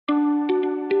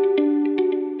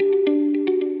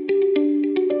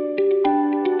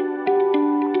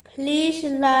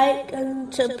like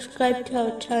and subscribe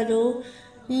to our channel.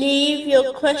 Leave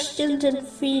your questions and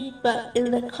feedback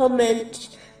in the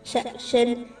comments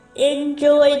section.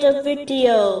 Enjoy the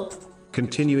video.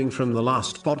 Continuing from the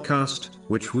last podcast,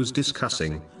 which was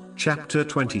discussing chapter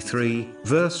 23,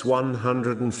 verse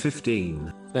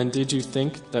 115. Then did you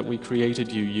think that we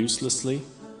created you uselessly,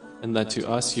 and that to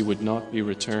us you would not be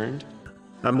returned?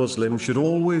 A Muslim should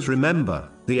always remember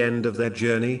the end of their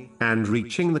journey and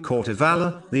reaching the court of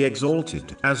Allah, the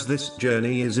Exalted, as this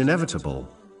journey is inevitable.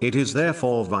 It is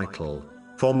therefore vital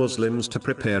for Muslims to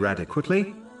prepare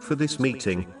adequately for this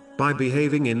meeting by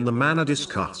behaving in the manner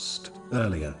discussed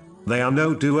earlier. They are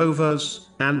no do-overs,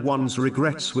 and one's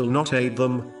regrets will not aid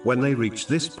them when they reach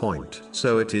this point.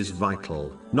 So it is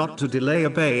vital not to delay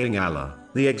obeying Allah,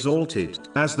 the Exalted,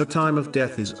 as the time of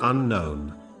death is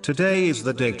unknown. Today is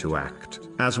the day to act,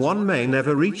 as one may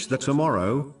never reach the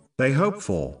tomorrow they hope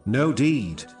for. No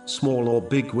deed, small or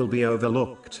big, will be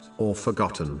overlooked or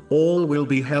forgotten. All will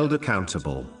be held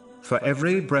accountable for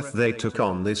every breath they took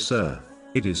on this earth.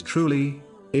 It is truly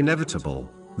inevitable.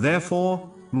 Therefore,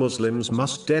 Muslims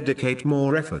must dedicate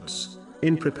more efforts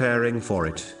in preparing for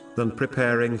it than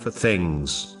preparing for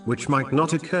things which might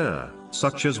not occur,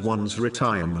 such as one's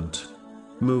retirement.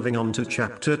 Moving on to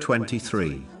chapter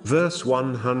 23, verse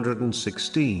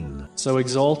 116. So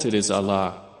exalted is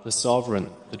Allah, the Sovereign,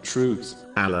 the Truth.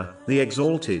 Allah, the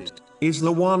Exalted, is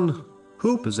the one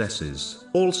who possesses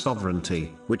all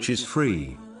sovereignty, which is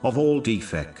free of all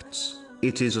defects.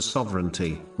 It is a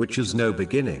sovereignty which has no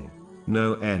beginning,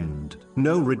 no end,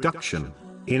 no reduction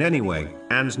in any way,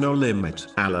 and no limit.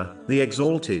 Allah, the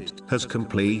Exalted, has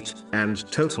complete and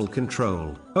total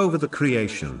control over the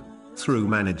creation through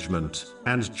management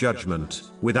and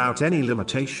judgment, without any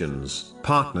limitations,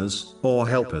 partners, or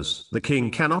helpers. The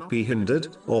king cannot be hindered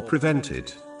or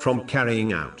prevented from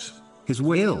carrying out his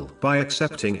will by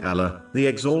accepting Allah, the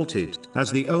Exalted,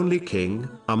 as the only king.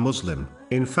 A Muslim,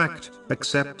 in fact,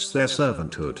 accepts their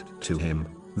servanthood to him.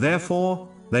 Therefore,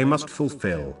 they must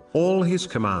fulfill all his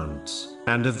commands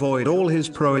and avoid all his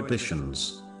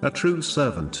prohibitions. A true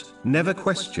servant never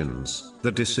questions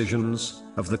the decisions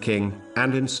of the king,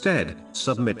 and instead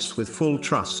submits with full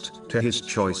trust to his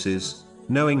choices,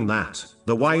 knowing that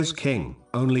the wise king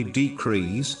only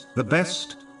decrees the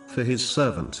best for his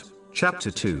servant.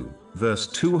 Chapter 2, verse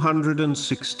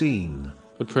 216.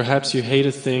 But perhaps you hate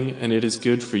a thing and it is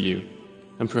good for you,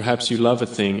 and perhaps you love a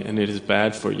thing and it is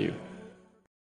bad for you.